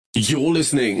You're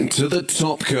listening to the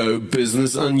Topco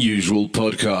Business Unusual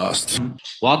podcast.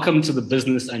 Welcome to the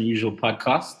Business Unusual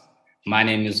podcast. My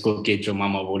name is Gokejo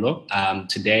Mamawolo.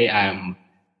 Today, I'm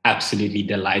absolutely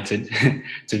delighted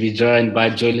to be joined by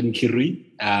Joylyn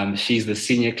Kirui. She's the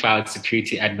Senior Cloud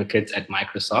Security Advocate at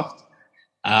Microsoft.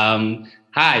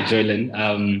 Hi,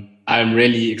 Joylyn. I'm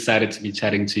really excited to be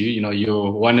chatting to you. You know,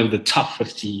 you're one of the top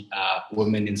 50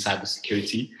 women in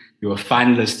cybersecurity. You're a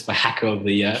finalist for Hacker of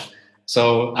the Year.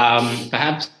 So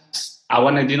perhaps I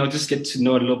want to, just get to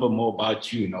know a little bit more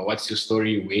about you. What's your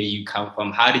story, where you come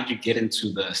from, how did you get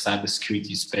into the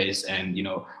cybersecurity space, and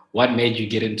what made you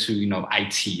get into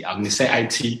IT? I'm going to say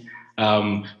IT,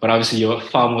 but obviously you're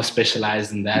far more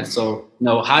specialized in that. So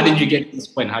how did you get to this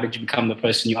point? How did you become the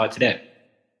person you are today?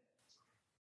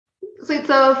 So it's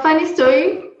a funny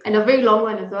story and a very long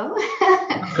one as well.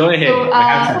 Go ahead.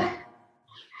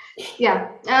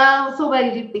 So where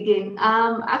did it begin?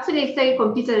 Actually, I studied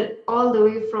computer all the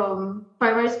way from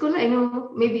primary school. I know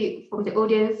maybe from the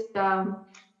audience,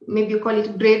 maybe you call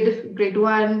it grade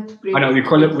one. Grade we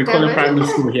call it primary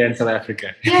school here in South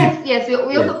Africa. Yes. We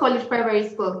also call it primary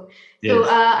school. Yes. So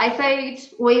I started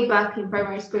way back in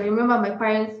primary school. I remember my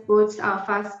parents bought our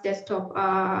first desktop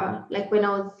when I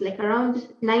was around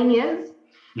 9 years.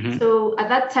 Mm-hmm. So at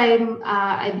that time,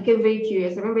 I became very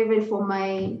curious. I remember even for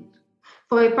my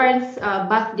parents'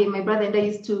 birthday, my brother and I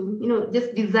used to,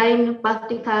 just design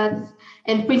birthday cards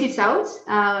and print it out.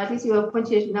 At least we were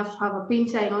fortunate enough to have a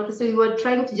printer and all. So we were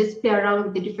trying to just play around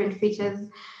with the different features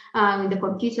in the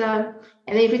computer.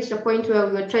 And then it reached a point where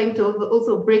we were trying to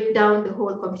also break down the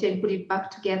whole computer and put it back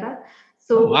together.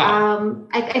 So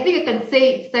I think I can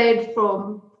say it started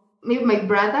from maybe my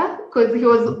brother, because he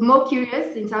was more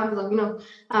curious in terms of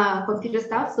computer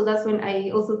stuff. So that's when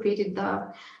I also created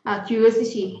the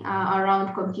curiosity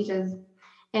around computers.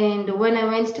 And when I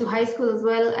went to high school as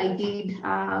well, I did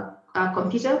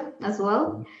computer as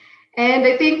well. And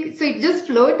I think so it just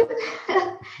flowed.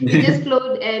 It just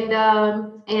flowed. And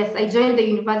yes, I joined the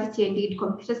university and did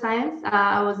computer science.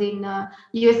 I was in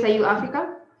USIU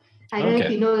Africa. I don't know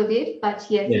if you know of it, but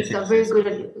yes, it's a very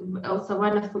good, also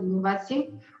wonderful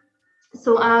university.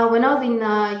 So when I was in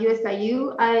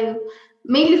USIU, I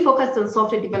mainly focused on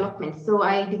software development. So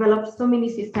I developed so many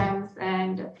systems,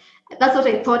 and that's what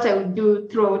I thought I would do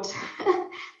throughout.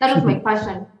 That was my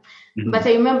passion. Mm-hmm. But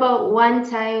I remember one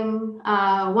time,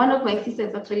 one of my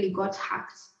systems actually got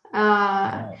hacked.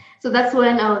 So that's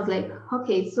when I was like,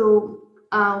 okay, so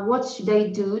what should I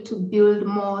do to build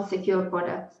more secure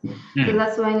products? Mm-hmm. So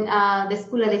that's when the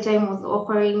school at the time was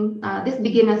offering this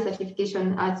beginner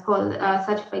certification. It's called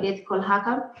Certified Ethical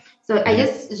Hacker. So I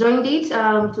just joined it.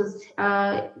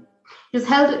 It was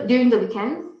held during the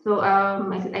weekend. So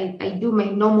I do my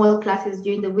normal classes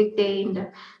during the weekday and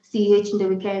CH in the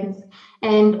weekends.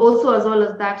 And also, as well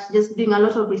as that, just doing a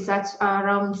lot of research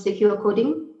around secure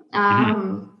coding.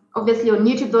 Obviously on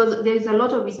YouTube, there's a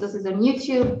lot of resources on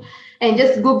YouTube, and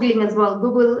just Googling as well.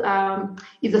 Google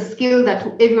is a skill that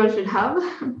everyone should have.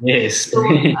 Yes. So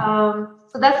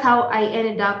that's how I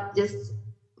ended up just,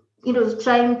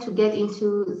 trying to get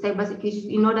into cybersecurity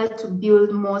in order to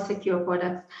build more secure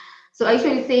products. So I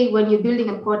usually say when you're building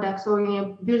a product or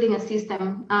you're building a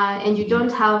system and you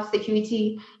don't have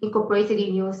security incorporated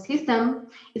in your system,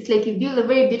 it's like you build a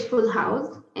very beautiful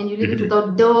house and you leave it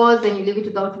without doors and you leave it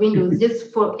without windows,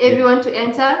 just for everyone to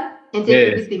enter and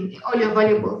take everything, all your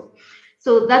valuables.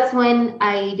 So that's when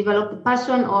I developed the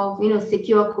passion of,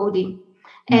 secure coding.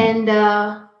 And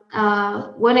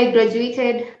when I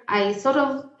graduated, I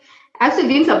actually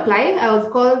didn't apply. I was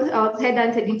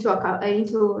headhunted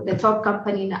into the top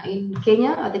company in Kenya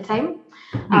at the time.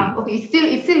 It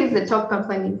still is the top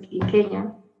company in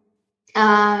Kenya.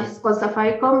 It's called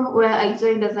Safaricom, where I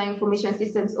joined as an information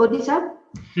systems auditor.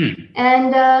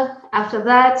 And after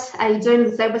that, I joined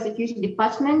the cybersecurity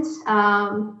department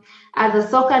as a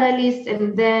SOC analyst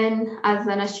and then as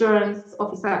an assurance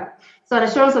officer. So an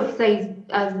assurance officer is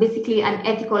basically an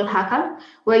ethical hacker,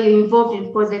 where you're involved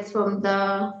in projects from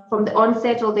the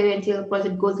onset all the way until the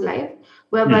project goes live,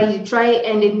 whereby you try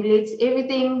and emulate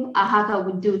everything a hacker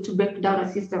would do to break down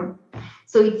a system.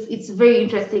 So it's very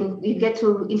interesting. You get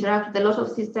to interact with a lot of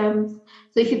systems.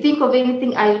 So if you think of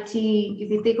anything IoT,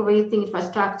 if you think of anything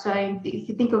infrastructure, if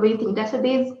you think of anything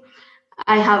database,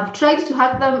 I have tried to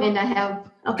hack them, and I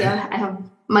have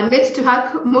managed to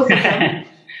hack most of them.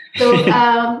 So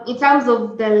in terms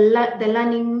of the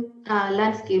learning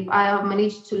landscape, I have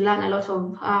managed to learn a lot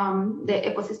of the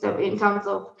ecosystem in terms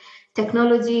of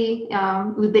technology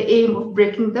with the aim of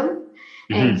breaking them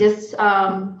and just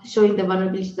showing the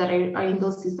vulnerabilities that are in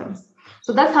those systems.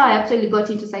 So that's how I actually got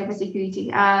into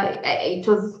cybersecurity.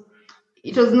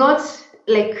 It was not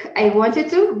like I wanted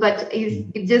to, but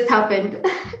it just happened.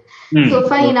 So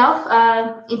funny enough,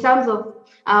 in terms of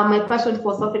my passion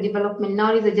for software development,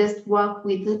 nowadays I just work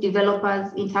with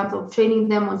developers in terms of training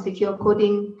them on secure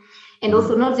coding, and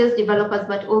also not just developers,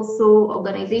 but also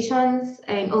organizations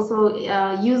and also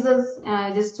users,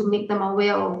 just to make them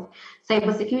aware of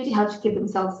cybersecurity, how to keep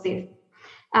themselves safe.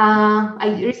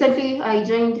 I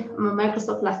joined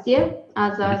Microsoft last year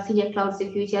as a senior cloud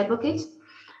security advocate,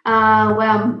 where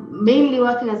I'm mainly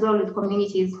working as well with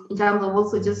communities in terms of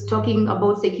also just talking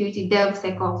about security,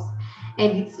 DevSecOps,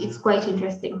 and it's quite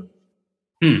interesting.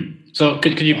 So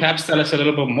could you perhaps tell us a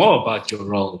little bit more about your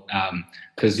role?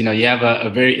 Because you have a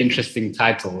very interesting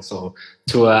title. So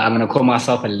I'm going to call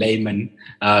myself a layman,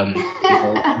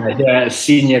 a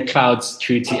senior cloud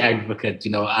security advocate.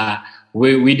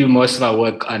 We do most of our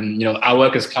work on, our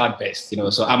work is cloud-based,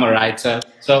 so I'm a writer.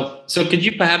 So could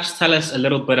you perhaps tell us a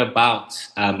little bit about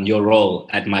your role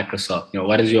at Microsoft?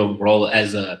 What is your role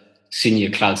as a senior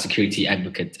cloud security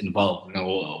advocate involved?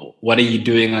 What are you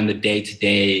doing on the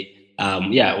day-to-day?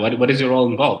 What is your role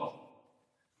involved?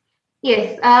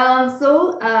 Yes.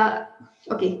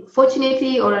 Okay,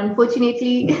 fortunately or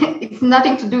unfortunately, it's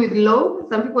nothing to do with law.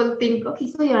 Some people think, okay,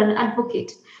 so you're an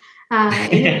advocate.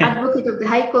 Advocate of the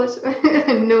High Court?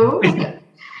 No.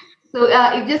 So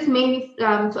it's just mainly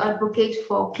to advocate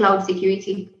for cloud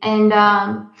security, and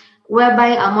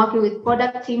whereby I'm working with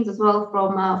product teams as well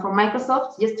from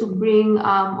Microsoft, just to bring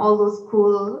all those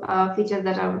cool features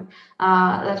that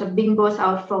are being brought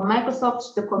out from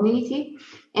Microsoft to the community,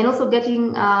 and also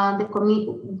getting the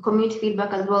community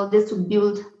feedback as well, just to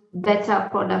build better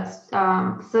products.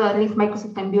 So at least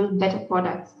Microsoft can build better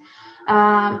products.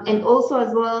 And also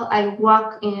as well, I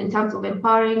work in terms of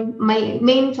empowering. My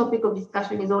main topic of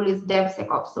discussion is always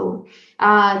DevSecOps. So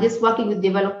just working with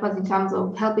developers in terms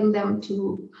of helping them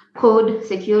to code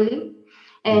securely.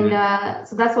 And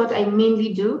so that's what I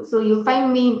mainly do. So you'll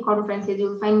find me in conferences,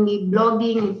 you'll find me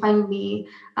blogging, you'll find me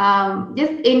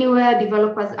just anywhere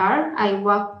developers are. I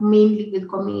work mainly with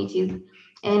communities.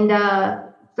 And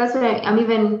that's why I'm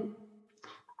even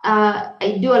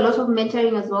I do a lot of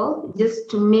mentoring as well,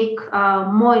 just to make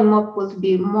more and more people to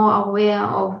be more aware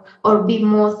of or be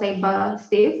more cyber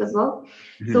safe as well.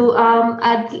 So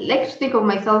I'd like to think of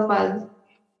myself as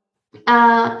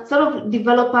sort of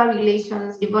developer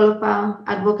relations, developer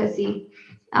advocacy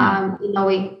in a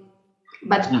way,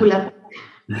 but cooler.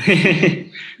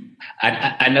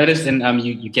 I noticed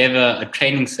you gave a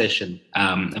training session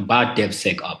about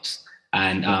DevSecOps,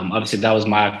 and obviously that was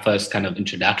my first kind of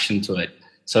introduction to it.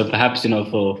 So perhaps,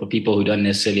 for people who don't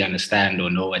necessarily understand or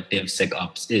know what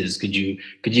DevSecOps is, could you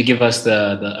give us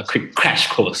a quick crash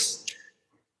course?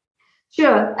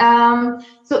 Sure.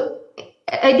 So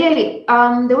ideally,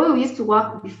 the way we used to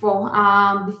work before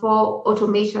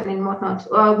automation and whatnot,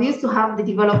 we used to have the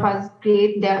developers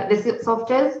create the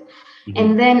softwares,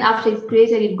 and then after it's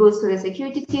created, it goes to the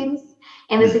security teams.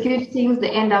 And the security teams, they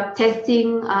end up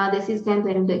testing the systems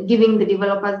and giving the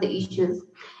developers the issues.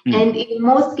 And in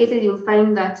most cases, you'll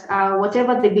find that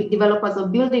whatever the developers are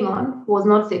building on was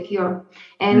not secure.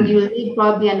 And you'll need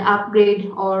probably an upgrade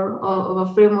or of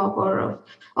a framework or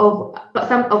of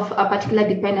a particular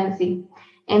dependency.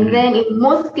 And then in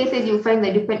most cases, you'll find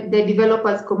the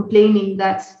developers complaining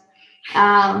that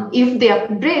if they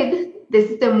upgrade, the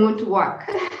system won't work.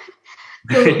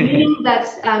 So meaning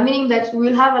that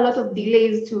we'll have a lot of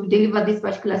delays to deliver this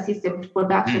particular system to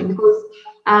production, because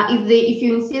if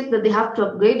you insist that they have to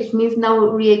upgrade, it means now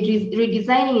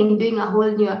redesigning and doing a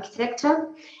whole new architecture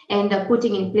and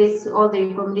putting in place all the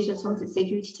recommendations from the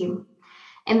security team.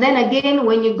 And then again,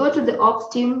 when you go to the ops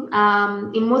team,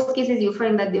 in most cases you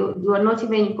find that you are not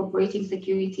even incorporating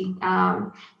security.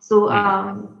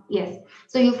 Yes.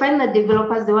 So you find that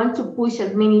developers, they want to push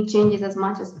as many changes as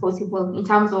much as possible in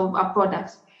terms of our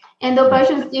products. And the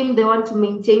operations team, they want to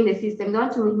maintain the system, they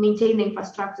want to maintain the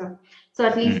infrastructure. So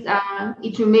at least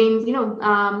it remains,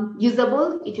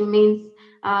 usable. It remains,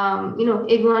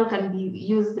 everyone can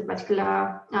use the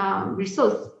particular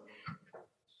resource.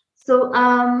 So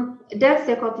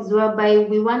DevSecOps is whereby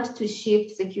we want to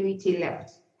shift security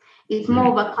left. It's more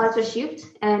of a culture shift,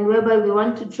 and whereby we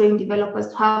want to train developers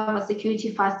to have a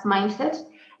security-first mindset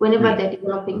whenever they're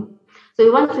developing. So we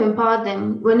want to empower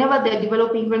them whenever they're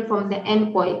developing, even from the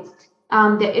endpoint.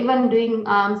 They're even doing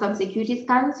some security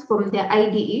scans from their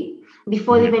IDE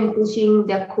before even pushing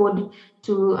their code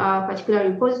to a particular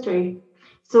repository.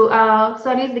 So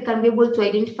at least they can be able to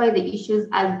identify the issues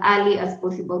as early as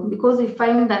possible, because we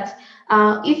find that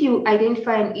if you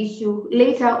identify an issue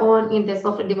later on in the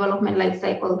software development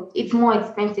lifecycle, it's more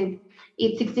expensive.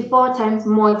 It's 64 times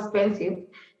more expensive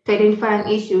to identify an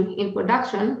issue in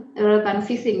production rather than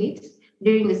fixing it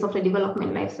during the software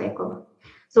development lifecycle.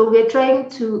 So we're trying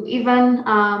to even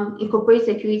incorporate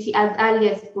security as early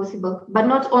as possible, but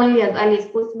not only as early as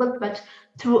possible, but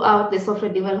throughout the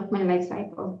software development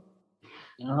lifecycle.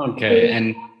 Okay,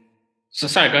 and so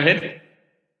sorry, go ahead.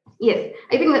 Yes,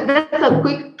 I think that's a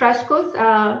quick crash course,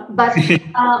 but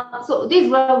so this is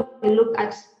where we look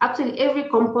at actually every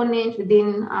component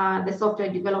within the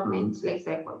software development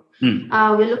lifecycle.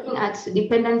 We're looking at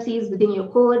dependencies within your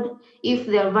code. If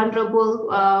they're vulnerable,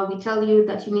 we tell you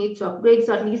that you need to upgrade,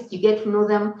 so at least you get to know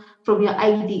them from your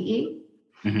IDE.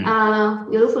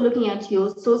 We're also looking at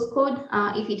your source code.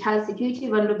 If it has security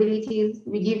vulnerabilities,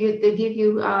 they give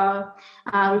you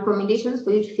recommendations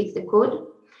for you to fix the code.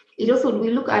 We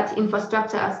look at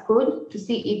infrastructure as code to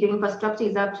see if your infrastructure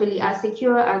is actually as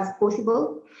secure as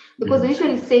possible. Because we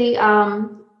usually say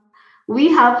we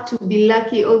have to be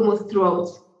lucky almost throughout.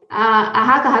 A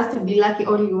hacker has to be lucky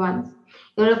only once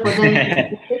in order for them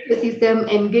to take the system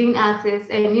and gain access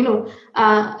and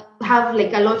have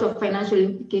like a lot of financial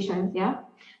implications. Yeah.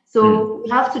 So we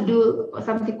have to do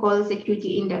something called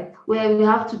security in-depth, where we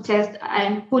have to test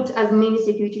and put as many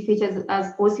security features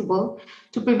as possible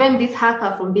to prevent this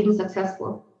hacker from being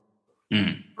successful.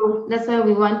 So that's why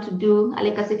we want to do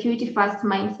like a security-first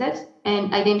mindset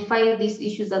and identify these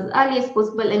issues as early as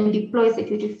possible and deploy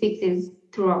security fixes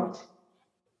throughout.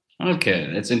 Okay,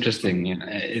 that's interesting.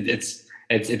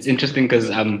 It's interesting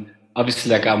because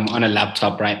obviously like I'm on a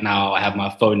laptop right now. I have my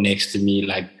phone next to me,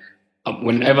 like.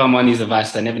 Whenever I'm on these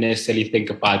devices, I never necessarily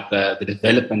think about the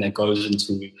development that goes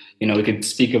into, we could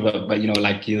speak about, but,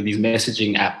 these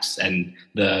messaging apps and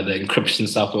the encryption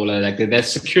stuff, all of that, like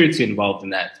there's security involved in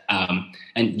that.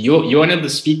 And you're one of the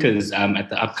speakers at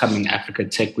the upcoming Africa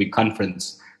Tech Week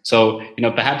conference. So,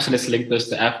 perhaps let's link this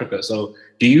to Africa. So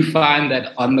do you find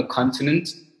that on the continent,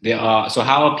 how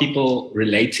are people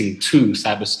relating to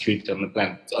cybersecurity on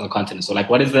the continent? So like,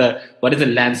 what does the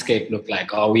landscape look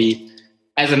like? Are we,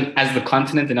 as the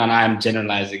continent, and I am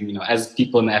generalizing, as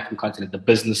people in the African continent, the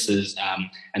businesses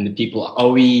and the people, are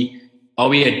we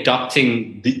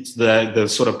adopting the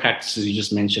sort of practices you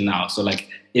just mentioned now? So like,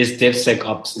 is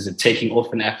DevSecOps, is it taking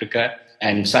off in Africa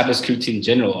and cybersecurity in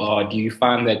general? Or do you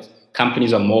find that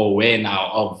companies are more aware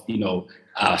now of,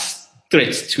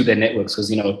 threats to their networks? Because,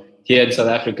 here in South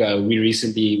Africa, we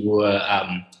recently were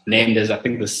named as, I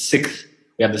think, we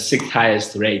have the sixth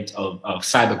highest rate of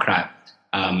cybercrime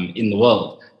in the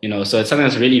world, so it's something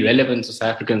that's really relevant to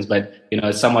South Africans, but,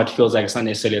 it somewhat feels like it's not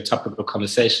necessarily a topic of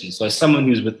conversation. So as someone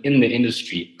who's within the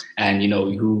industry and,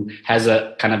 who has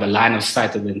a kind of a line of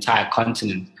sight of the entire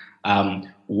continent,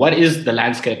 what is the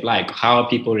landscape like? How are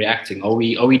people reacting? Are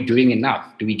we doing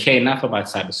enough? Do we care enough about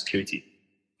cybersecurity?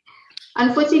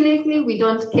 Unfortunately, we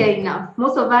don't care enough.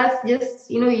 Most of us just,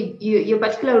 your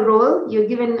particular role, you're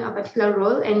given a particular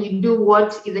role and you do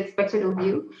what is expected of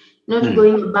you. Not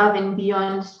going above and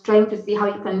beyond, trying to see how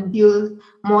you can build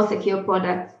more secure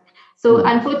products. So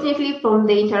unfortunately, from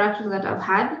the interactions that I've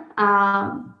had,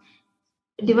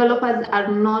 developers are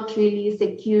not really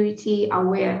security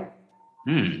aware.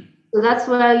 So that's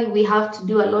why we have to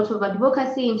do a lot of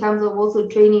advocacy in terms of also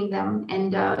training them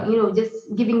and,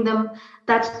 just giving them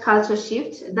that culture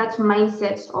shift, that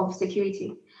mindset of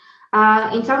security.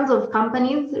 In terms of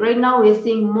companies, right now we're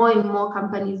seeing more and more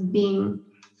companies being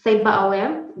cyber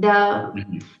aware. But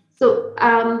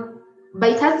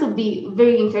it has to be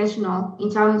very intentional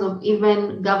in terms of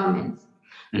even governments,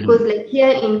 because like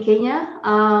here in Kenya,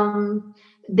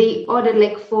 they order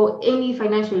like for any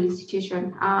financial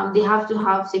institution, they have to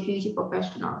have security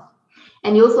professionals,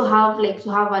 and you also have like to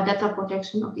have a data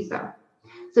protection officer.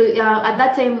 So at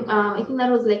that time, I think that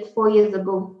was like 4 years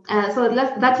ago. So at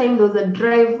that time, there was a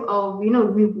drive of, we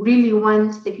really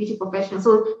want security professionals.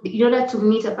 So in order to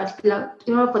meet in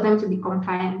order for them to be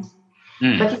compliant.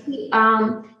 But you see,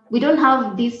 we don't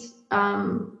have these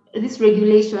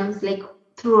regulations like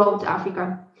throughout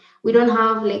Africa. We don't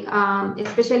have like,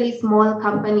 especially small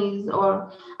companies or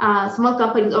small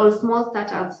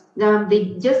startups.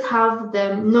 They just have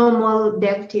the normal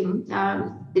dev team,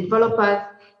 the developers.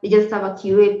 They just have a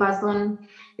QA person.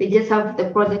 They just have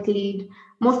the project lead.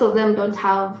 Most of them don't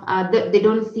have, they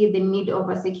don't see the need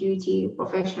of a security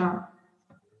professional.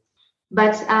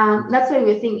 But that's why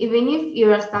we're saying, even if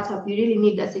you're a startup, you really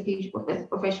need a security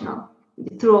professional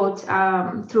throughout,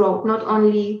 not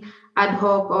only ad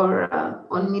hoc or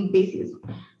on need basis.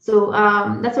 So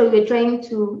that's why we're trying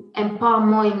to empower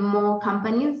more and more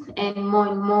companies and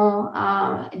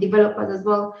more developers as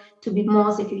well to be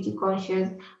more security conscious.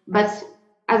 But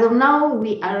as of now,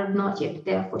 we are not yet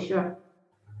there for sure.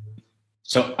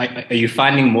 So are you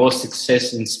finding more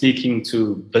success in speaking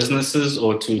to businesses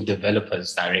or to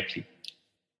developers directly?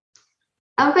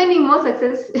 I'm finding more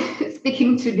success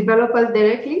speaking to developers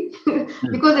directly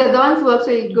because they're the ones who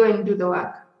actually go and do the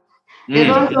work. They're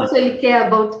the ones who actually care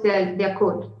about their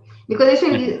code. Because you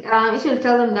should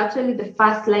tell them actually the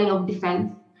first line of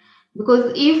defense.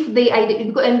 Because if they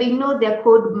and they know their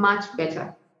code much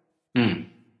better.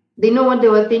 They know what they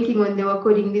were thinking when they were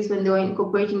coding this, when they were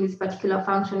incorporating this particular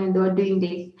function and they were doing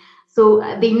this. So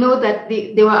they know that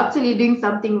they were actually doing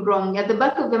something wrong. At the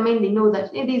back of their mind, they know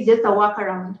that it is just a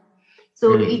workaround.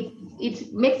 So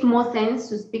it makes more sense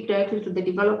to speak directly to the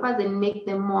developers and make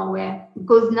them more aware,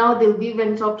 because now they'll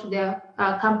even talk to their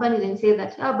companies and say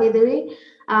that, by the way,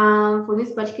 from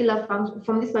this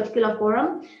particular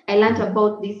forum, I learned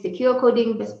about these secure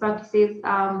coding best practices.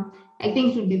 I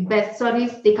think it would be best. So at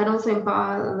least they can also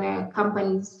empower their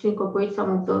companies to incorporate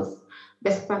some of those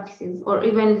best practices, or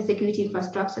even the security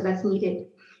infrastructure that's needed,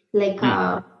 like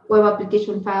web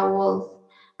application firewalls,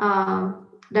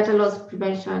 data loss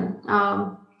prevention,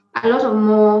 a lot of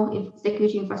more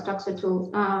security infrastructure tools,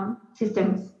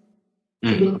 systems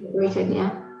to be incorporated.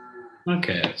 Yeah.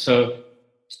 Okay. So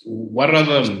what are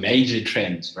the major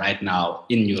trends right now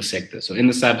in your sector? So in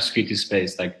the cybersecurity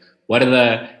space, like what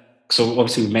are so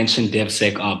obviously we mentioned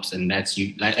DevSecOps, and that's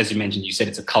as you mentioned, you said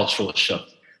it's a cultural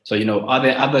shift. So, are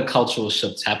there other cultural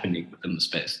shifts happening within the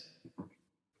space?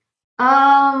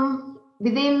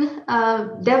 Within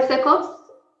DevSecOps?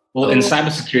 Well, in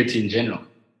cybersecurity in general.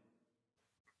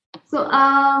 So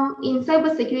in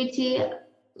cybersecurity,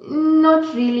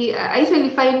 not really. I usually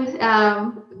find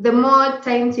the more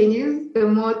time changes, the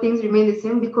more things remain the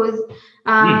same, because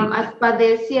as per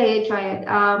the CIA triad,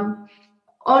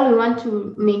 all we want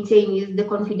to maintain is the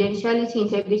confidentiality,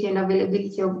 integrity, and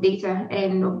availability of data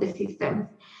and of the system.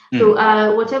 So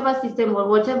whatever system or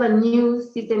whatever new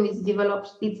system is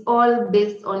developed, it's all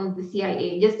based on the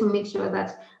CIA, just to make sure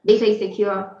that data is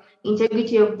secure,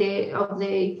 integrity of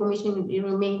the information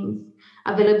remains,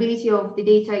 availability of the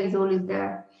data is always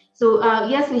there. So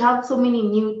yes, we have so many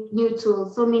new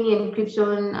tools, so many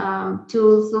encryption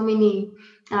tools, so many.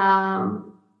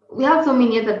 We have so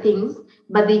many other things,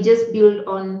 but they just build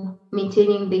on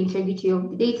maintaining the integrity of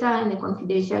the data and the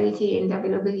confidentiality and the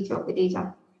availability of the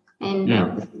data and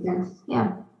the students.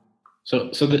 Yeah. So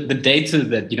the data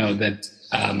that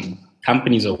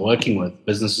companies are working with,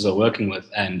 businesses are working with,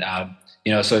 and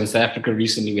so in South Africa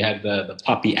recently we had the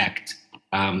POPI Act,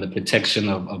 the Protection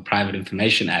of Private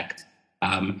Information Act,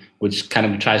 which kind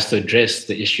of tries to address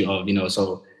the issue of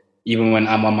so even when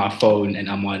I'm on my phone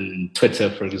and I'm on Twitter,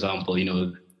 for example,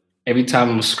 every time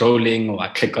I'm scrolling or I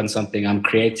click on something, I'm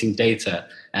creating data,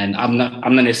 and I'm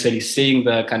not necessarily seeing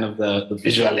the kind of the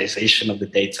visualization of the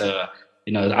data.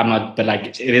 I'm not, but like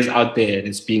it is out there and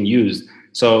it's being used.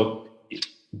 So,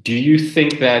 do you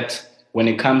think that when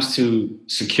it comes to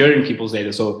securing people's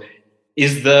data, so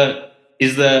is the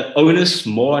onus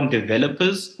more on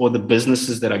developers or the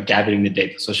businesses that are gathering the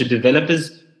data? So, should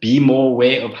developers be more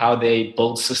aware of how they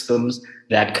build systems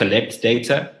that collect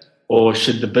data? Or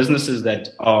should the businesses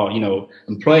that are,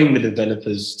 employing the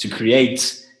developers to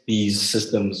create these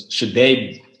systems,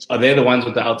 are they the ones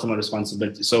with the ultimate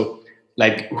responsibility? So,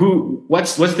 like,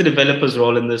 what's the developer's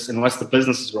role in this, and what's the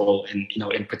business's role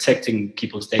in protecting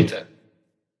people's data?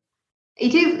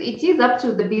 It is up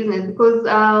to the business, because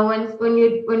when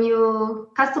your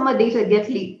customer data gets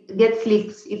leaked,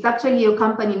 it's actually your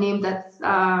company name that's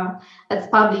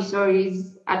published or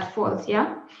is at fault.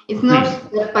 Yeah, it's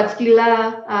not the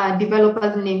particular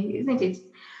developer's name, isn't it?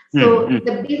 So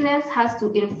the business has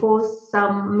to enforce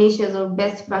some measures or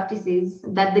best practices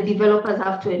that the developers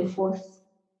have to enforce.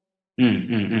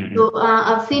 So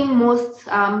I've seen most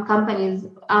companies,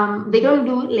 they don't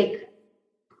do like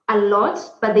a lot,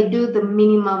 but they do the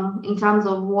minimum in terms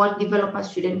of what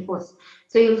developers should enforce.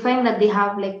 So you'll find that they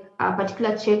have like a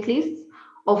particular checklist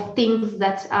of things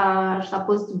that are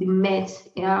supposed to be met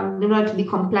in order to be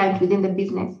compliant within the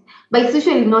business. But it's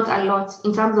usually not a lot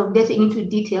in terms of getting into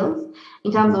details,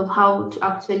 in terms of how to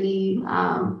actually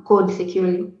code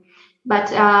securely. But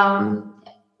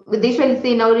they usually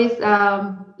say nowadays,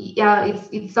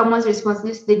 it's someone's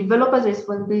responsibility, the developer's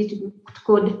responsibility to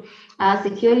code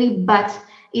securely, but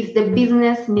if the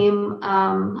business name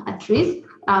at risk,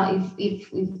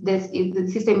 if the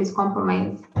system is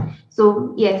compromised.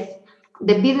 So yes,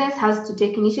 the business has to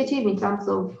take initiative in terms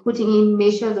of putting in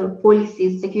measures or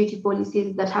policies, security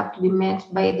policies that have to be met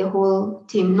by the whole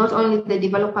team, not only the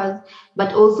developers,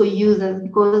 but also users,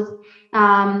 because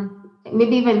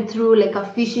maybe even through like a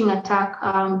phishing attack,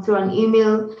 through an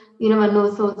email, you never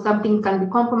know, so something can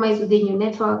be compromised within your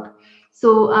network.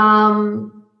 So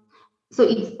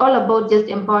it's all about just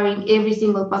empowering every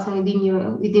single person within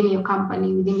your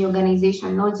company, within your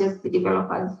organization, not just the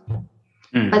developers.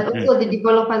 But also the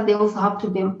developers, they also have to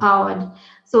be empowered.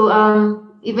 So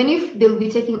even if they'll be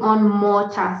taking on more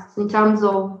tasks in terms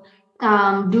of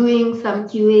doing some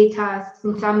QA tasks,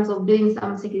 in terms of doing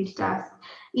some security tasks,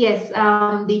 yes,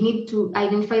 they need to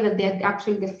identify that they're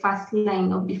actually the first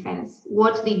line of defense.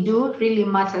 What they do really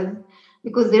matters,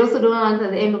 because they also don't want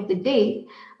at the end of the day,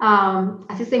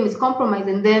 a system is compromised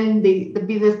and then the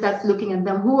business starts looking at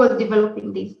them, who was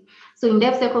developing this? So in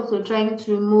DevSecOps, we're trying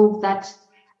to remove that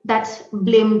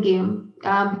blame game,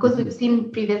 because we've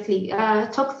seen previously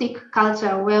toxic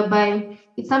culture whereby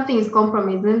if something is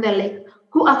compromised, then they're like,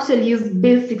 who actually used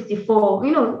Base 64?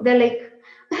 They're like,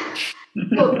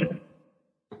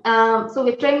 so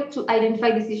we're trying to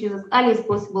identify these issues as early as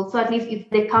possible. So at least it's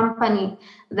the company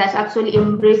that actually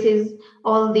embraces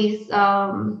all these.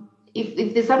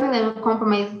 If there's something that will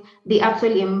compromise, they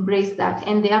actually embrace that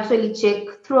and they actually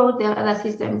check throughout their other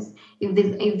systems if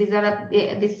there's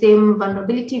the same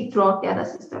vulnerability throughout the other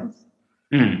systems.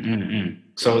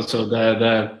 So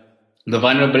the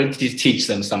vulnerabilities teach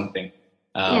them something.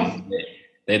 Yes.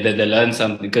 They learn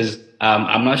something, because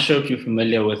I'm not sure if you're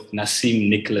familiar with Nassim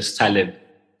Nicholas Taleb.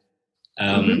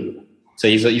 So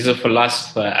he's a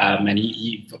philosopher, and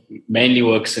he mainly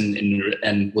works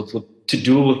in with to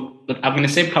do with, I'm going to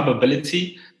say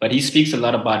probability, but he speaks a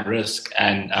lot about risk.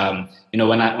 And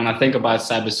when I think about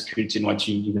cybersecurity and what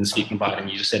you've been speaking about, and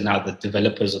you just said now the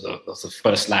developers are the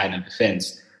first line of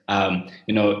defense.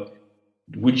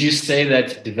 Would you say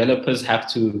that developers have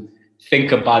to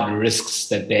think about risks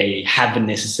that they haven't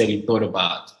necessarily thought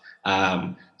about?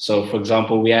 So, for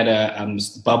example, we had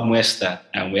Bob Mwesta,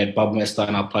 and we had Bob Mwesta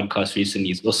on our podcast recently.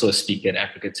 He's also a speaker at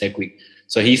Africa Tech Week.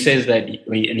 So he says that,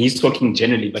 and he's talking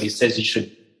generally, but he says you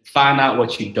should find out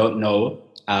what you don't know.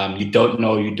 You don't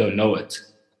know it.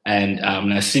 And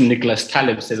Nassim Nicholas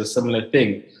Taleb says a similar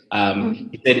thing.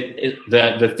 He said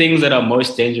the things that are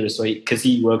most dangerous, because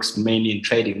he works mainly in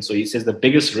trading. So he says the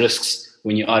biggest risks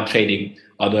when you are trading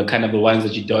are the kind of the ones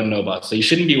that you don't know about. So you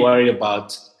shouldn't be worried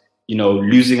about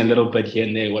losing a little bit here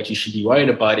and there. What you should be worried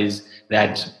about is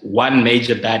that one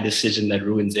major bad decision that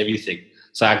ruins everything.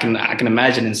 So I can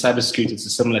imagine in cybersecurity it's a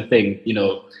similar thing.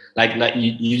 Like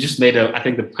you just made I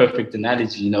think the perfect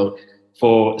analogy.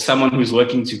 For someone who's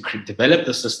working to develop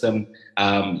the system,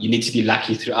 you need to be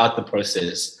lucky throughout the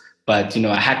process. But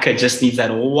a hacker just needs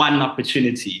that one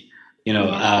opportunity,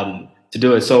 to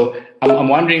do it. So I'm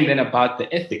wondering then about the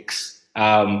ethics.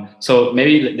 So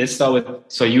maybe let's start with,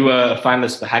 so you were a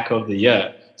finalist for Hacker of the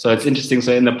Year. So it's interesting.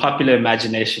 So in the popular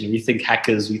imagination, we think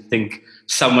hackers, we think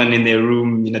someone in their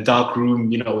room, in a dark room,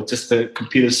 with just a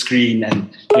computer screen and,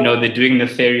 they're doing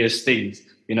nefarious things,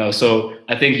 So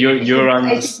I think you're on.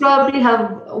 I should probably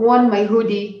have worn my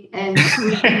hoodie and,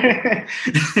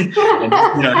 and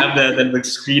have the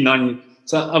screen on you.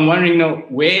 So I'm wondering,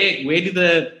 where do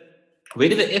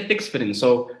the ethics fit in?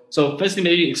 So firstly,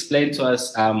 maybe explain to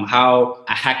us how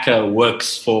a hacker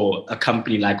works for a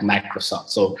company like Microsoft.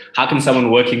 So how can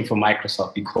someone working for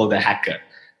Microsoft be called a hacker?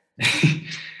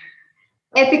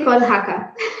 Ethical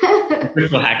hacker.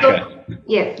 Ethical hacker.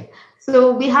 Yes.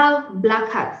 So we have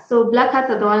black hats. So black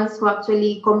hats are the ones who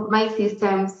actually compromise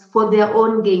systems for their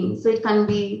own gain. So it can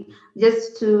be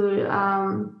just to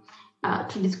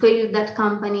discredit that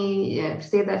company, to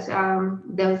say that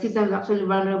the system is actually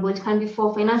vulnerable. It can be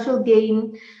for financial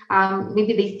gain.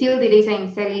 Maybe they steal the data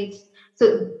and sell it.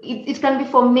 So it can be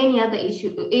for many other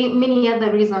issues, many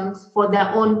other reasons for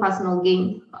their own personal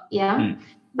gain. Yeah.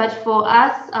 But for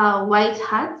us, white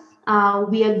hats,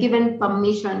 we are given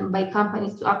permission by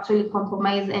companies to actually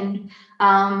compromise and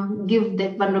give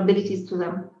the vulnerabilities to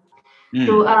them.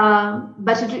 So,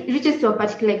 but it reaches to a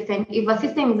particular extent. If a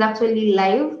system is actually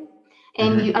live,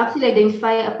 and you actually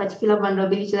identify a particular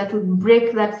vulnerability that would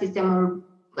break that system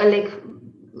or like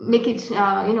make it,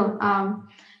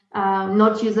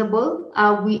 not usable,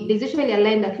 there's usually a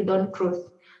line that we don't cross.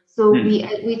 So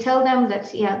we tell them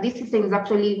that, this system is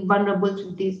actually vulnerable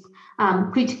to this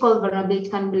critical vulnerability.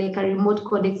 Can be like a remote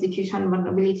code execution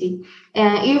vulnerability.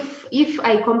 If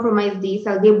I compromise this,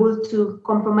 I'll be able to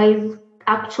compromise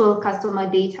actual customer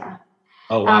data.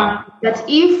 Oh, wow. But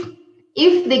if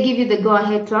they give you the go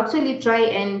ahead to actually try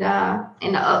and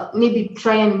maybe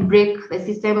try and break the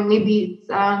system, maybe it's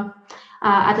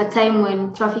at a time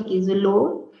when traffic is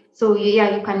low. So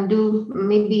you can do,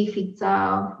 maybe if it's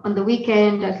on the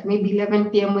weekend at maybe 11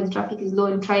 p.m. when traffic is low,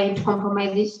 and trying to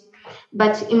compromise it.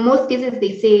 But in most cases,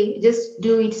 they say just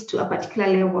do it to a particular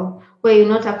level where you're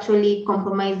not actually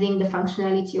compromising the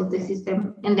functionality of the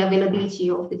system and the availability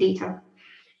of the data.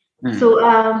 So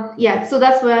so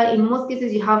that's where in most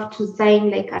cases you have to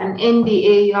sign like an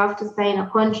NDA, you have to sign a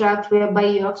contract whereby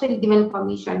you're actually given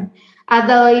permission.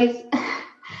 Otherwise,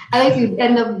 Otherwise, you'd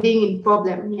end up being in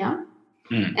problem. Yeah.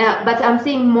 Mm. But I'm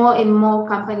seeing more and more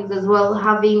companies as well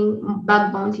having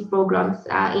bug bounty programs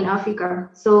in Africa.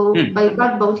 So by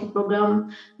bug bounty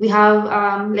program, we have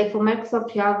like for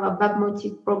Microsoft, we have a bug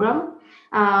bounty program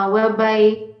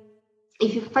whereby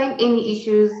if you find any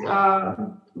issues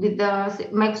with the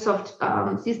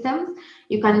Microsoft systems,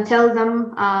 you can tell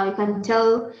them, you can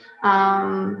tell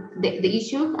the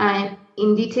issue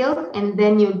in detail, and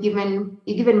then you're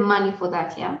given money for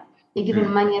that. Yeah, you're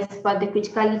given money as per the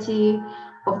criticality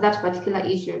of that particular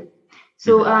issue.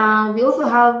 So we also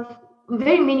have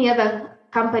very many other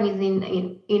companies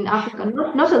in Africa,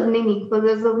 not as many, because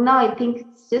as of now, I think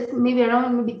it's just maybe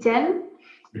around maybe 10.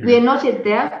 We are not yet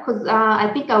there, because I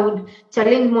think I would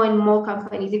challenge more and more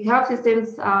companies. If you have systems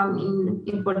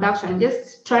in production,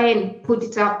 just try and put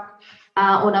it up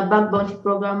on a bug bounty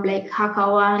program like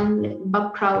HackerOne,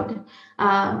 like Bugcrowd.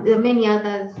 There are many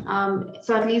others.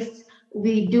 So at least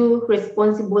we do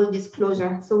responsible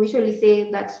disclosure. So we usually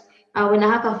say that when a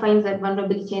hacker finds that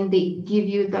vulnerability and they give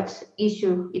you that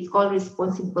issue, it's called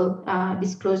responsible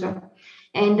disclosure.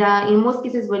 And in most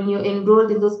cases, when you're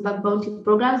enrolled in those bug bounty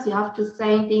programs, you have to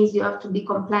sign things, you have to be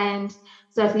compliant.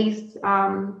 So at least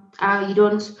you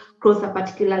don't cross a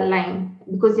particular line,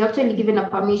 because you're actually given a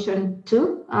permission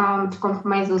to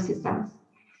compromise those systems.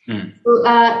 So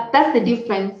that's the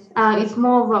difference. It's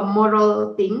more of a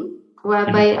moral thing,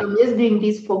 whereby I'm just doing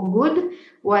this for good,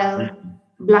 while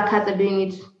black hats are doing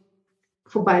it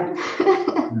for bad.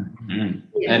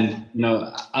 Yes. And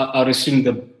I would assume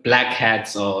the black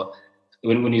hats are,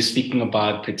 when you're speaking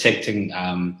about protecting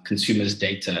consumers'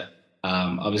 data,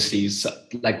 obviously,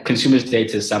 like consumers'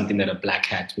 data is something that a black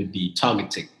hat would be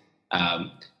targeting.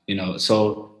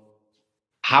 So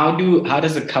how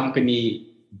does a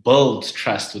company build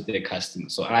trust with their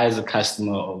customers? So I, as a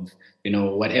customer of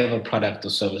whatever product or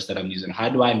service that I'm using, how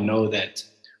do I know that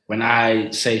when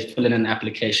I say fill in an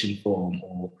application form,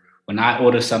 or when I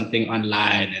order something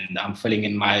online and I'm filling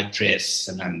in my address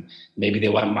and then maybe they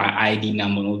want my ID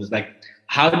number and all this, like,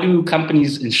 how do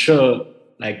companies ensure,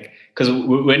 like, because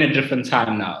we're in a different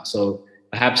time now. So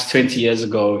perhaps 20 years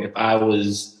ago, if I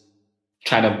was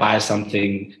trying to buy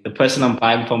something, the person I'm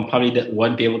buying from probably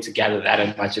won't be able to gather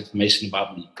that much information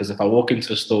about me. Because if I walk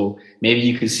into a store, maybe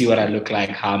you can see what I look like,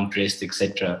 how I'm dressed,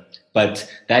 etc. But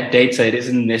that data, it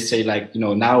isn't necessarily like,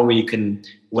 now where you can,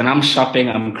 when I'm shopping,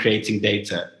 I'm creating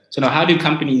data. So now, how do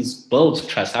companies build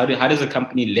trust? How does a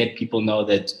company let people know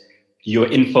that your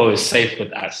info is safe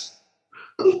with us?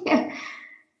 Yeah.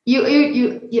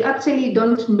 You actually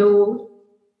don't know,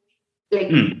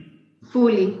 like,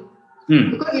 fully.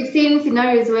 Because we've seen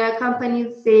scenarios where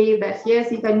companies say that,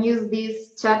 yes, you can use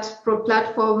this chat pro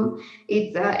platform.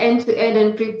 It's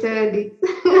end-to-end encrypted.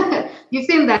 You've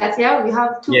seen that, yeah? We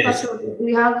have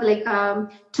we have like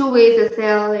 2 ways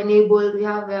SSL enabled. We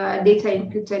have data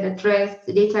encrypted at rest,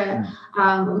 data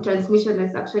transmission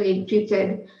that's actually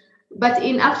encrypted. But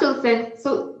in actual sense,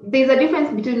 so there's a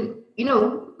difference between,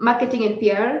 marketing and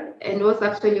PR and what's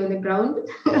actually on the ground.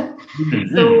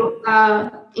 So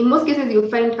in most cases, you'll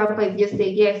find companies just say,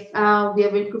 yes, we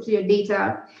have encrypted your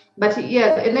data. But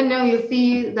yeah, and then now you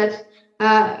see that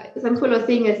some people are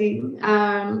saying, as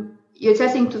in, you're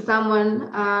chatting to someone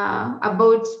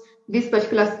about this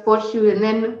particular sport shoe, and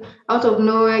then out of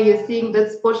nowhere, you're seeing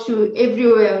that sport shoe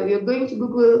everywhere. You're going to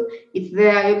Google, it's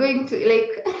there. You're going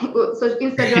to so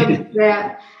Instagram, it's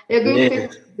there. You're going to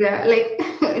Facebook,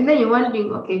 there. And then you're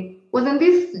wondering, okay, wasn't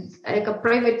this like a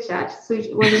private chat? So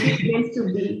wasn't this meant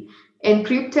to be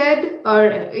encrypted,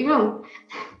 or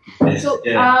So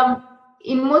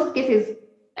in most cases,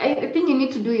 I think you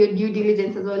need to do your due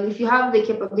diligence as well. If you have the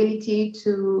capability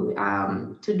to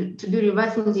do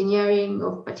reverse engineering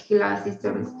of particular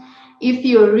systems, if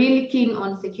you're really keen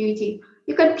on security,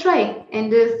 you can try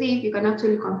and see if you can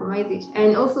actually compromise it.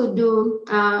 And also do,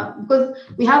 because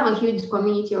we have a huge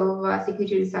community of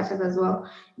security researchers as well,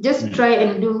 just try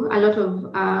and do a lot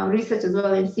of research as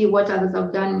well and see what others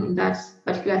have done in that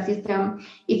particular system.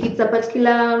 If it's a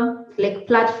particular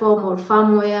platform or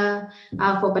firmware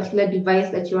for a particular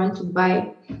device that you want to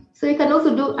buy. So you can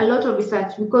also do a lot of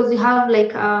research, because you have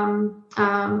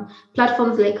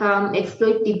platforms like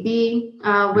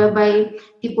ExploitDB, whereby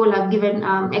people have given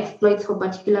exploits for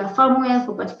particular firmware,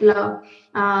 for particular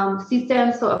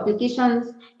systems or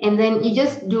applications, and then you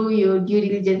just do your due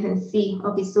diligence and see,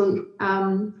 okay, so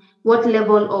what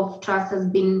level of trust has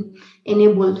been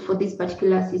enabled for this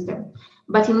particular system.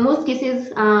 But in most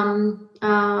cases,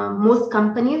 most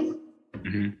companies,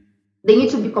 they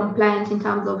need to be compliant in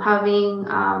terms of having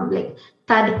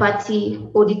third-party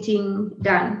auditing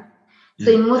done.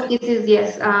 So in most cases,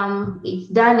 yes, it's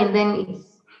done, and then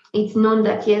it's known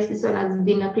that yes, this one has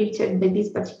been accredited by this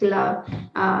particular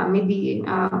maybe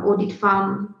audit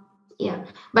firm. Yeah,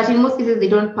 but in most cases they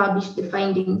don't publish the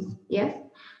findings. Yes.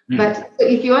 But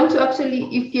if you want to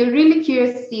actually, if you're really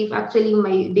curious to see if actually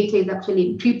my data is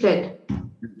actually encrypted,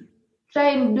 try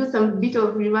and do some bit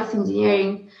of reverse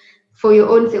engineering for your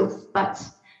own self, but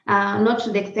not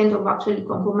to the extent of actually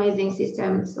compromising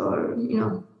systems or,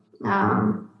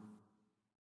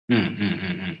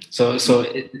 So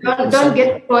don't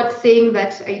get caught saying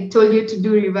that I told you to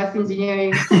do reverse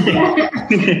engineering.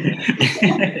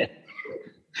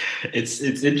 It's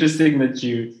interesting that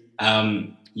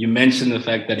you mentioned the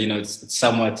fact that it's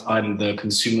somewhat on the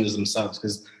consumers themselves,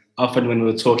 because often when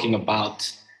we're talking about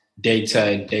data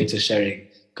and data sharing,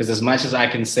 because as much as I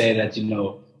can say that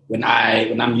when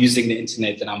I'm using the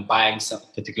internet and I'm buying some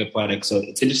particular product, so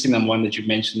it's interesting one that you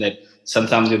mentioned that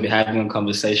sometimes you'll be having a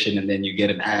conversation and then you get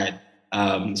an ad.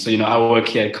 So I work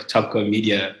here at Topco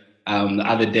Media. The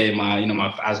other day,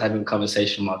 I was having a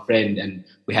conversation with my friend, and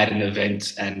we had an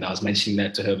event, and I was mentioning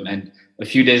that to him. And a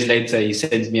few days later, he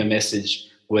sends me a message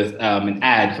with an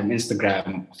ad from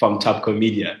Instagram from Topco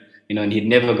Media. And he'd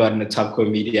never gotten a Topco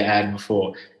Media ad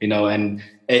before. And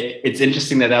it's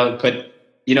interesting but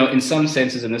in some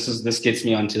senses, and this gets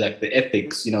me onto like the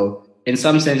ethics. In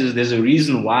some senses, there's a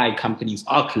reason why companies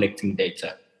are collecting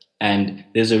data, and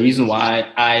there's a reason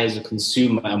why I, as a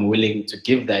consumer, am willing to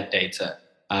give that data.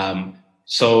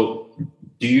 So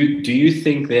do you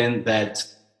think then that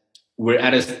we're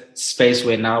at a space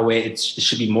where it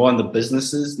should be more on the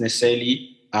businesses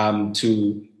necessarily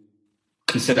to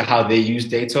consider how they use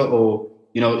data, or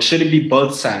should it be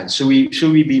both sides? Should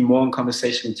we be more in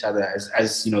conversation with each other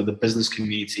as the business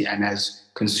community and as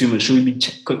consumers? Should we be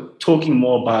talking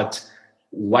more about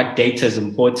what data is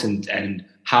important and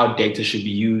how data should be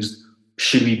used?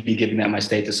 Should we be giving that much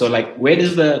data? So where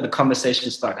does the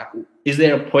conversation start? Is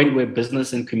there a point where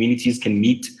business and communities can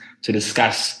meet to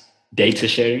discuss data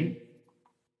sharing?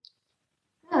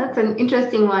 Yeah, that's an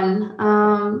interesting one.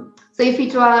 So if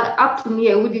it were up to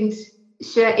me, I wouldn't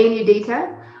share any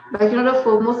data. But in order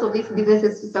for most of these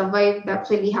businesses to survive, they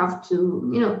actually have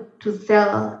to, to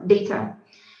sell data.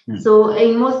 So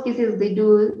in most cases, they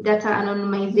do data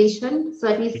anonymization. So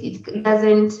at least it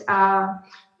doesn't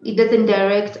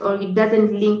direct or it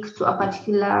doesn't link to a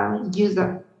particular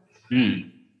user.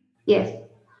 Yes.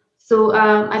 So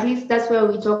at least that's where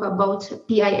we talk about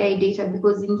PII data,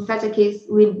 because in such a case,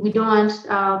 we don't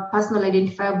want personal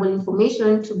identifiable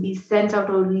information to be sent out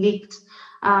or leaked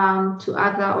to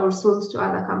other or sold to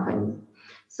other companies.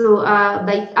 So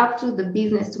but it's up to the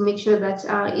business to make sure that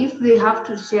if they have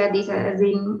to share data, as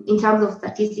in terms of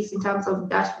statistics, in terms of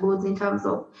dashboards, in terms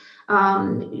of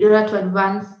to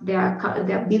advance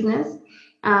their business,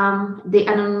 they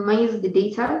anonymize the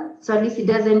data, so at least it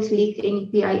doesn't leak any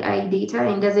PII data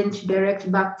and doesn't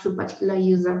direct back to a particular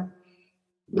user.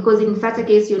 Because in such a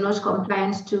case, you're not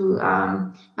compliant to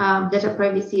data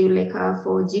privacy,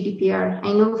 for GDPR.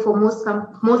 I know for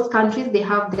most countries, they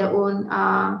have their own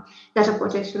data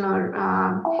protection or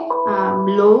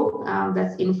law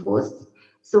that's enforced.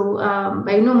 So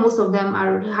I know most of them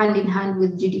are hand in hand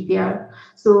with GDPR.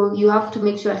 So you have to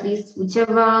make sure at least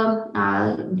whichever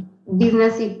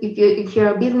business, if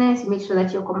you're a business, make sure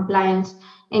that you're compliant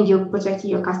and you're protecting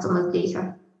your customers'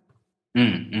 data.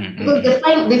 Because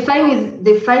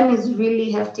the fine is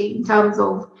really hefty in terms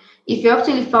of if you're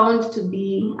actually found to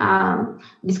be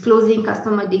disclosing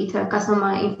customer data,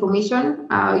 customer information,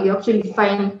 you actually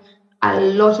fine a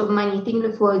lot of money. I think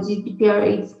for GDPR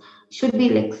it should be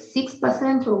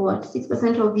 6% or what?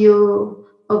 6% of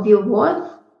your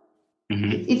worth.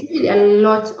 It's really a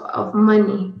lot of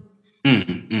money.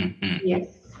 Yes.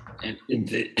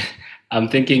 I'm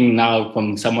thinking now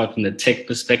from the tech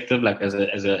perspective, as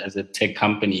a tech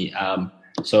company.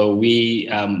 So we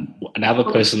another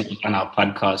person on our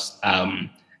podcast,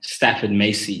 Stafford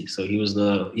Macy. So he's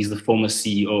the former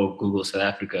CEO of Google South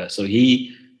Africa. So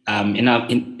he in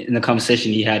the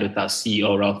conversation he had with our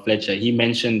CEO Ralph Fletcher, he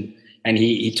mentioned and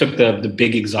he took the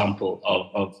big example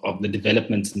of the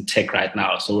developments in tech right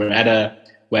now. So we're at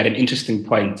an interesting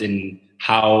point in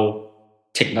how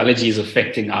technology is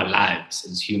affecting our lives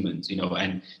as humans,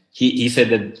 and he said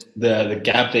that the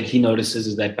gap that he notices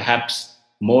is that perhaps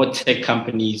more tech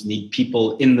companies need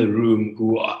people in the room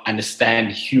who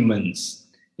understand humans,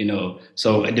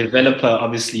 so a developer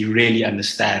obviously really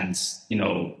understands,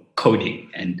 coding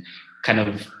and kind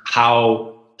of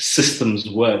how systems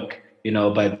work,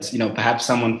 but, perhaps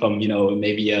someone from,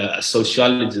 maybe a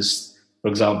sociologist, for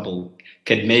example,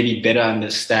 could maybe better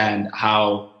understand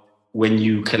how when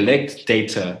you collect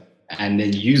data and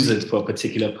then use it for a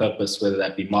particular purpose, whether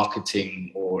that be marketing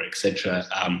or or etc.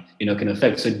 Can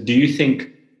affect. So do you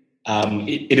think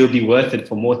it'll be worth it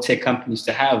for more tech companies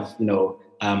to have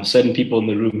certain people in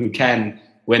the room who can,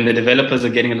 when the developers are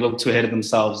getting a little too ahead of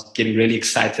themselves, getting really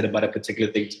excited about a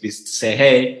particular thing, to say,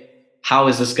 hey, how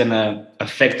is this going to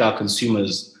affect our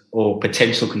consumers or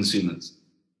potential consumers?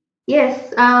 Yes,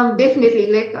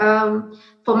 definitely. Like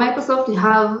for Microsoft, you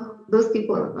have those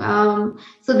people.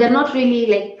 So they're not really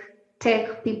like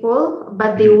tech people,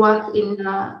 but they work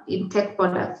in tech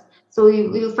products. So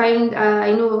you'll find,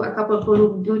 I know a couple of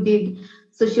people who did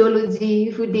sociology,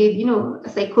 who did,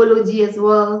 psychology as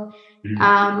well.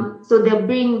 So they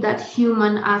bring that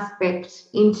human aspect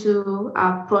into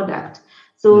a product.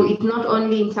 So it's not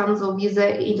only in terms of user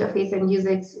interface and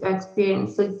user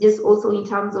experience. So it's just also in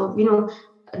terms of,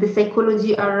 the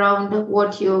psychology around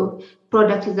what your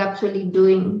product is actually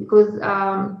doing. Because,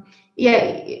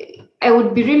 I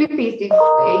would be really pissed if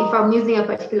I'm using a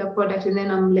particular product and then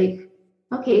I'm like,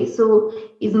 okay, so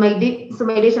my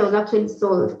data was actually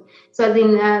sold. So as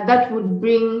in that would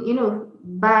bring,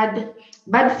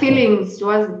 bad feelings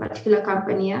towards a particular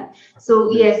company. Yeah?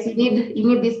 So yes, you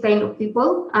need this kind of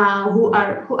people who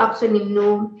actually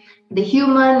know the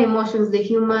human emotions,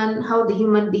 how the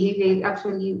human behavior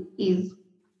actually is.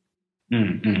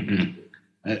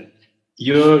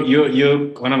 You're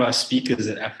one of our speakers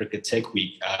at Africa Tech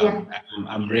Week.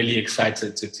 I'm really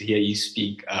excited to hear you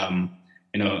speak.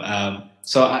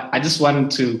 So I just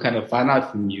wanted to kind of find out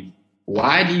from you,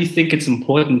 why do you think it's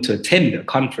important to attend a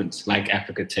conference like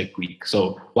Africa Tech Week?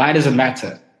 So why does it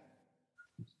matter?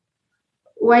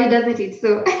 Why doesn't it?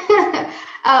 So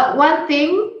one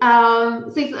thing,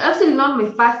 so it's actually not my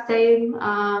first time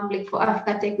like for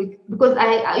Africa Tech Week, because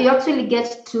you actually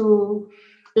get to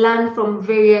learn from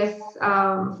various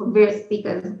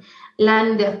speakers,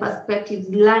 learn their perspectives,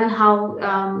 learn how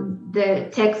the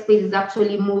tech space is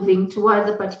actually moving towards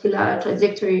a particular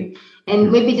trajectory,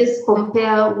 and maybe just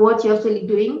compare what you're actually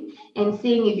doing and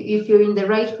seeing if you're in the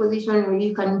right position or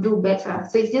you can do better.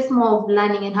 So it's just more of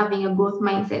learning and having a growth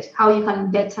mindset, how you can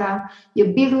better your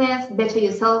business, better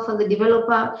yourself as a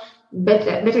developer,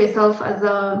 better yourself as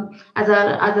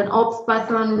an ops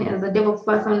person, as a DevOps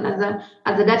person, as a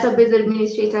database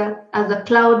administrator, as a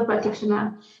cloud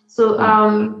practitioner. So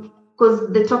because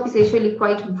the topic is actually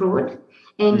quite broad,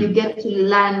 and you get to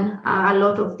learn a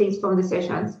lot of things from the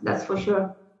sessions. That's for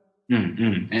sure. And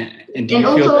do you feel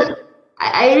also, that?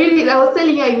 I was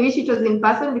telling you I wish it was in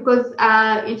person, because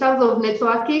in terms of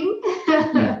networking,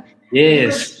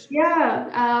 Yes.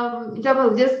 in terms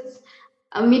of just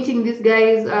meeting these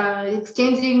guys,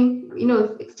 exchanging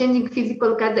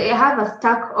physical cards. I have a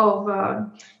stack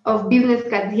of business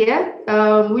cards here,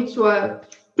 which were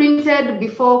printed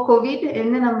before COVID,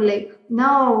 and then I'm like,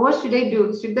 now what should I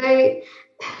do?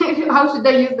 How should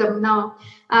I use them now?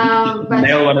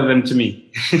 Mail one of them to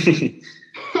me.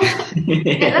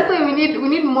 That's why we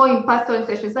need more in-person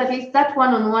sessions. So at least that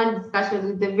one-on-one discussion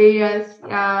with the various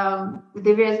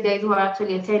guys who are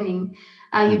actually attending,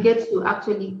 you get to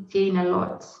actually gain a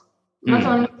lot, not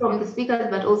only from the speakers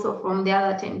but also from the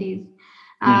other attendees.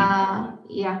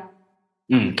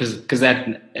 Because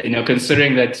that,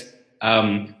 considering that,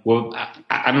 well,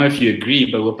 I don't know if you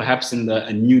agree, but we're perhaps in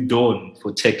a new dawn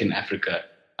for tech in Africa.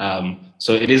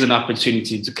 So it is an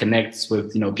opportunity to connect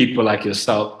with, people like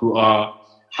yourself who are,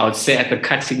 I would say, at the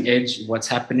cutting edge of what's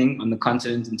happening on the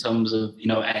continent in terms of,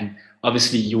 and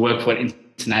obviously you work for an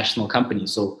international company.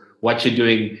 So what you're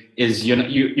doing is,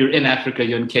 you're in Africa,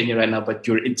 you're in Kenya right now, but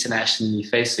you're internationally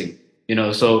facing,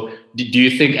 So do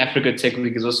you think Africa Tech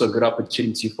Week is also a good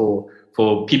opportunity for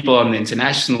people on the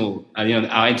international,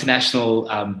 our international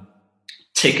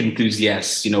tech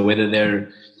enthusiasts, whether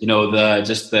they're,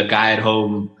 the guy at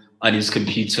home on his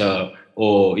computer,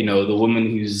 or, the woman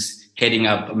who's heading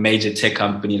up a major tech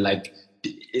company? Like,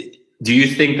 do you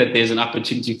think that there's an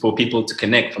opportunity for people to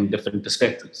connect from different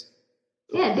perspectives?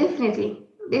 Yeah, definitely.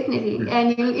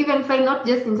 And you even find, not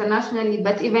just internationally,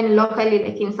 but even locally,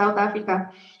 like in South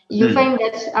Africa, you find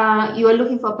that you are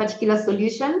looking for a particular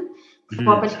solution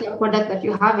for a particular product that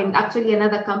you have, and actually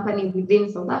another company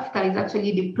within South Africa is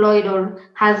actually deployed or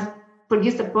has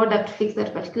produced a product to fix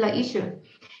that particular issue.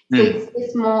 So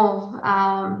it's more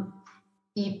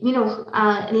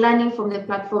learning from the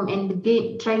platform and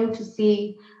trying to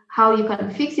see how you can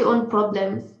fix your own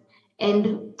problems,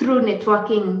 and through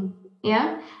networking,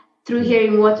 through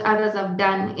hearing what others have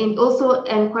done, and also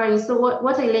inquiring. So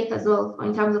what I like as well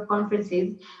in terms of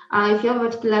conferences, if you have a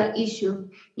particular issue,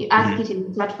 you ask it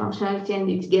in the chat functionality and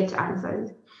it gets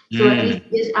answered. So at least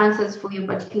get answers for your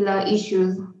particular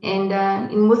issues. And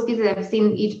in most cases, I've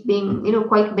seen it being,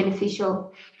 quite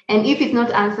beneficial. And if it's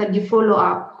not answered, you follow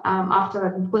up after,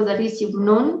 because at least you've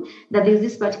known that there's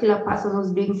this particular person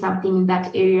who's doing something in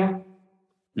that area.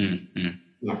 Mm-hmm.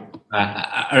 Yeah.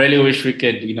 I really wish we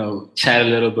could, chat a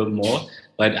little bit more.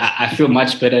 But I feel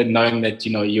much better knowing that,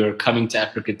 you're coming to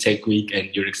Africa Tech Week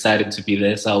and you're excited to be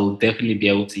there. So I'll definitely be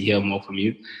able to hear more from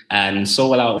you. And so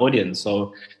will our audience.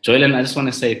 So, Joylin, I just want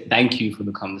to say thank you for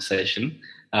the conversation.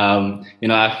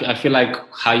 I feel like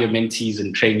how your mentees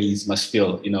and trainees must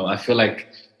feel. I feel like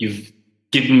you've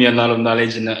given me a lot of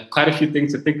knowledge and quite a few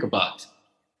things to think about.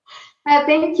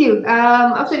 Thank you.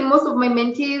 Actually, most of my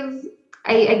mentees,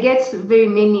 I get very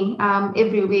many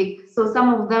every week. So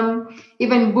some of them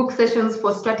even book sessions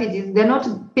for strategies. They're not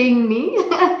paying me.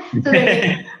 So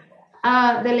they're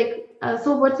like,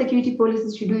 so what security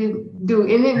policies should we do?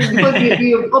 And then because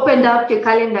you've opened up your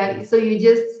calendar, so you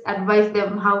just advise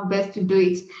them how best to do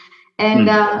it. And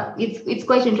it's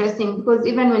quite interesting because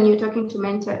even when you're talking to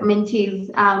mentees,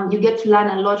 you get to learn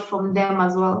a lot from them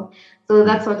as well. So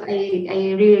that's what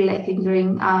I really like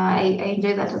enjoying. I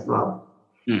enjoy that as well.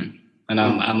 And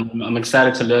I'm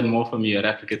excited to learn more from you at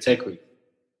Africa Tech Week.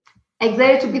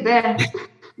 Excited to be there.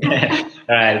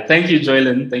 All right. Thank you,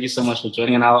 Joylin. Thank you so much for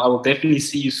joining. And I will definitely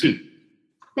see you soon.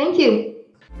 Thank you.